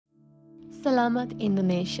Selamat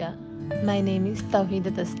Indonesia. My name is Towhida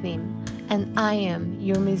Tusnim and I am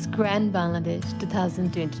your Miss Grand Bangladesh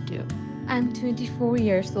 2022. I'm 24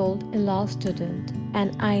 years old, a law student,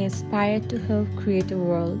 and I aspire to help create a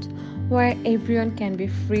world where everyone can be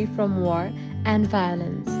free from war and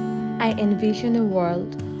violence. I envision a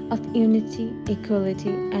world of unity,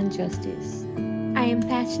 equality, and justice. I am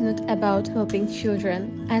passionate about helping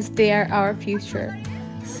children as they are our future.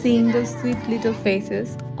 Seeing those sweet little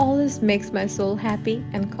faces always makes my soul happy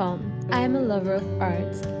and calm. I am a lover of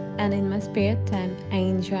arts, and in my spare time, I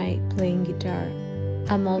enjoy playing guitar.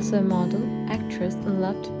 I'm also a model, actress, and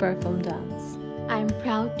love to perform dance. I am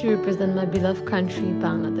proud to represent my beloved country,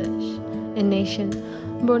 Bangladesh, a nation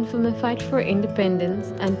born from a fight for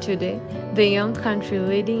independence, and today, the young country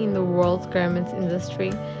leading in the world's garments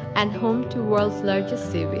industry and home to world's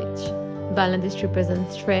largest sea beach. Bangladesh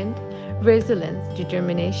represents strength, resilience,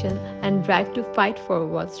 determination, and drive to fight for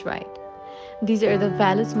what's right. These are the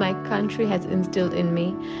values my country has instilled in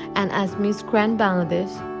me, and as Miss Grand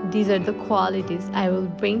Bangladesh, these are the qualities I will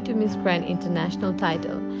bring to Miss Grand International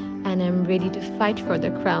title, and I'm ready to fight for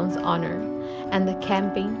the crown's honor and the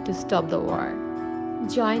campaign to stop the war.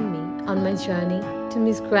 Join me on my journey to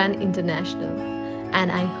Miss Grand International,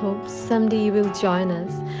 and I hope someday you will join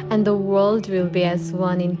us and the world will be as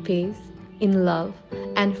one in peace, in love,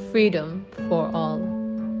 and freedom for all.